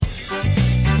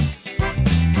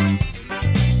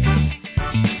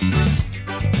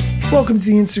Welcome to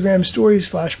the Instagram Stories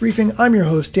Flash Briefing. I'm your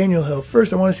host, Daniel Hill.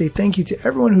 First, I want to say thank you to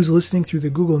everyone who's listening through the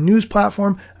Google News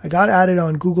platform. I got added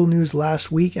on Google News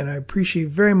last week, and I appreciate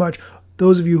very much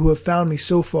those of you who have found me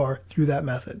so far through that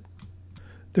method.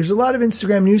 There's a lot of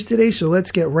Instagram news today, so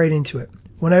let's get right into it.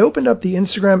 When I opened up the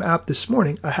Instagram app this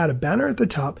morning, I had a banner at the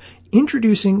top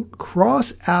introducing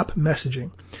cross-app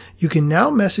messaging. You can now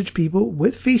message people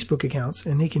with Facebook accounts,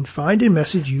 and they can find and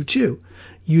message you too.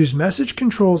 Use message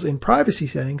controls in privacy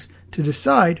settings to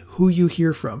decide who you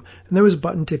hear from. And there was a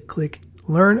button to click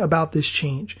Learn about this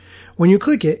change. When you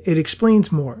click it, it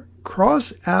explains more.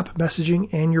 Cross-app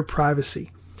messaging and your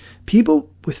privacy.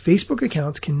 People with Facebook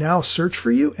accounts can now search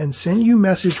for you and send you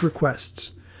message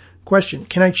requests. Question: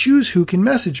 can I choose who can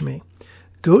message me?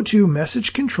 Go to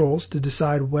Message Controls to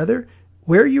decide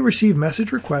where you receive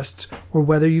message requests or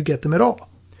whether you get them at all.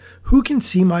 Who can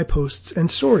see my posts and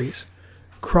stories?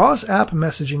 Cross-app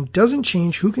messaging doesn't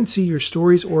change who can see your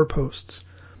stories or posts.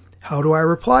 How do I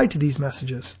reply to these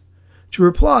messages? To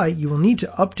reply, you will need to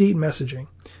update messaging.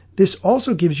 This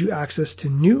also gives you access to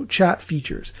new chat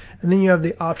features, and then you have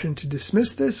the option to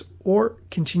dismiss this or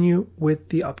continue with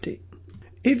the update.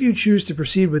 If you choose to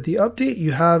proceed with the update,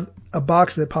 you have a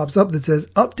box that pops up that says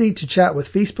Update to chat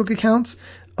with Facebook accounts,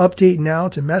 Update now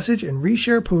to message and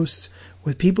reshare posts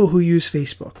with people who use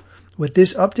Facebook. With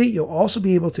this update, you'll also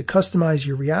be able to customize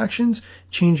your reactions,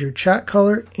 change your chat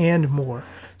color, and more.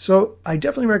 So I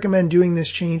definitely recommend doing this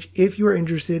change if you are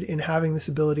interested in having this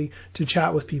ability to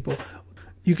chat with people.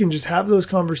 You can just have those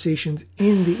conversations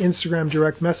in the Instagram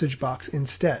direct message box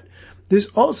instead. This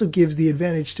also gives the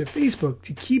advantage to Facebook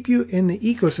to keep you in the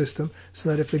ecosystem so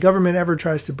that if the government ever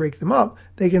tries to break them up,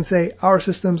 they can say our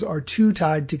systems are too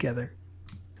tied together.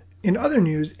 In other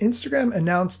news, Instagram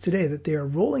announced today that they are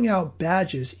rolling out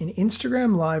badges in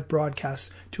Instagram Live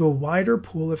broadcasts to a wider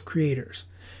pool of creators.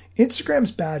 Instagram's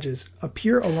badges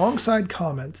appear alongside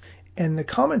comments, and the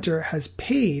commenter has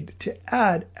paid to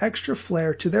add extra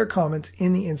flair to their comments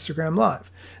in the Instagram Live.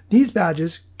 These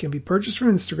badges can be purchased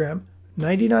from Instagram,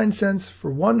 99 cents for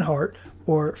 1 heart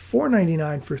or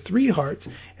 $4.99 for 3 hearts,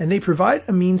 and they provide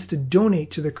a means to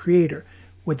donate to the creator,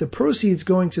 with the proceeds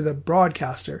going to the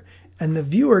broadcaster, and the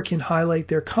viewer can highlight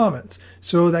their comments.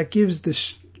 So that gives the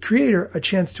creator a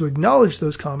chance to acknowledge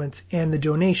those comments and the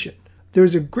donation.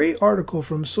 There's a great article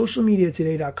from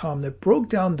socialmediatoday.com that broke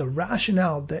down the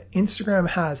rationale that Instagram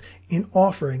has in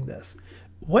offering this.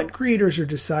 When creators are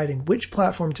deciding which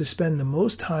platform to spend the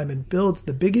most time and build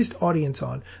the biggest audience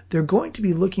on, they're going to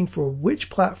be looking for which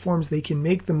platforms they can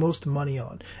make the most money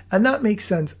on. And that makes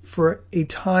sense for a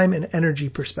time and energy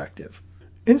perspective.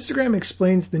 Instagram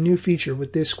explains the new feature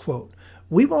with this quote: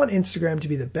 "We want Instagram to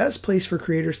be the best place for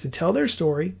creators to tell their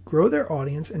story, grow their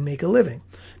audience, and make a living.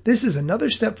 This is another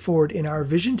step forward in our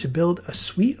vision to build a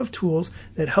suite of tools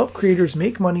that help creators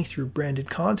make money through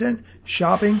branded content,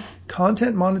 shopping,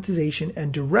 content monetization,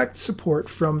 and direct support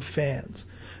from fans."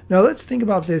 Now let's think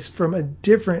about this from a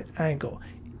different angle.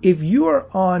 If you are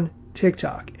on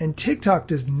TikTok and TikTok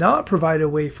does not provide a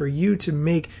way for you to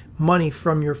make money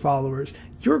from your followers,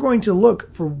 you're going to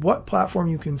look for what platform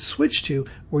you can switch to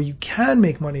where you can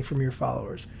make money from your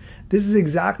followers. This is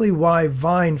exactly why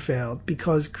Vine failed,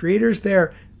 because creators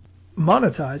there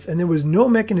monetized and there was no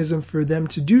mechanism for them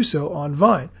to do so on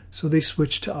Vine, so they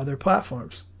switched to other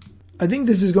platforms. I think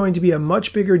this is going to be a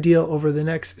much bigger deal over the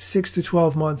next 6 to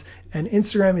 12 months, and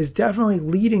Instagram is definitely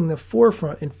leading the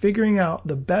forefront in figuring out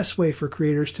the best way for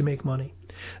creators to make money.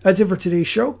 That's it for today's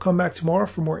show. Come back tomorrow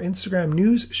for more Instagram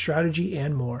news, strategy,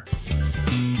 and more.